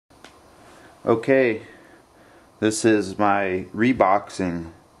Okay, this is my reboxing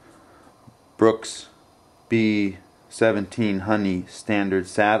Brooks B17 Honey standard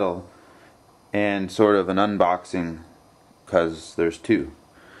saddle, and sort of an unboxing because there's two.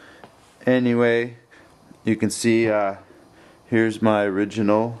 Anyway, you can see here's my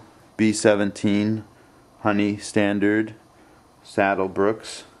original B17 Honey standard saddle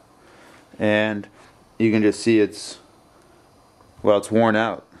Brooks, and you can just see it's worn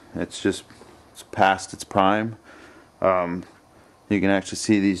out. It's past its prime. You can actually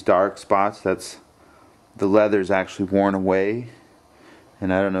see these dark spots. That's the leather's actually worn away,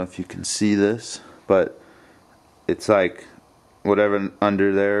 and I don't know if you can see this, but it's like whatever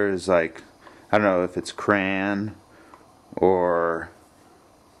under there is like, I don't know if it's crayon or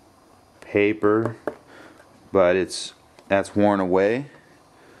paper, but that's worn away.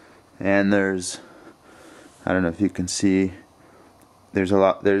 And there's, I don't know if you can see, there's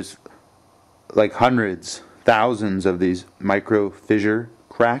like hundreds, thousands of these micro fissure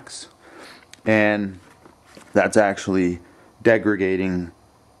cracks, and that's actually degrading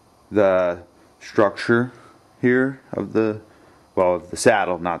the structure here of the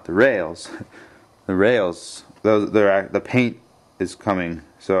saddle, not the rails. The rails, the paint is coming,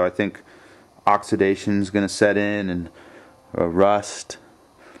 so I think oxidation is going to set in, and rust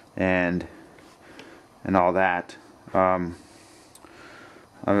and all that.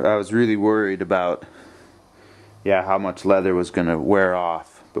 I was really worried about how much leather was going to wear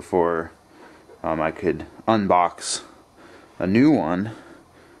off before I could unbox a new one,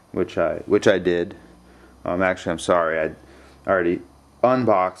 which I did. Actually, I'm sorry, I already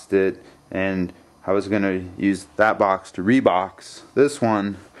unboxed it, and I was going to use that box to rebox this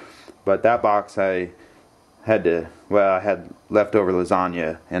one, but that box I had leftover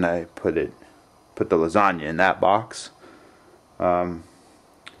lasagna, and I put the lasagna in that box,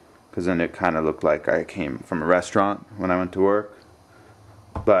 because then it kind of looked like I came from a restaurant when I went to work.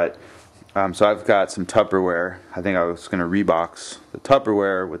 But so I've got some Tupperware. I think I was going to rebox the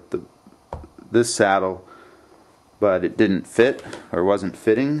Tupperware with this saddle, but it didn't fit, or wasn't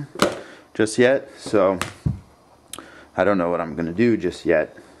fitting just yet, so I don't know what I'm going to do just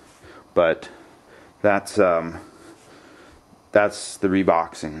yet. But that's the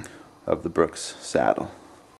reboxing of the Brooks saddle.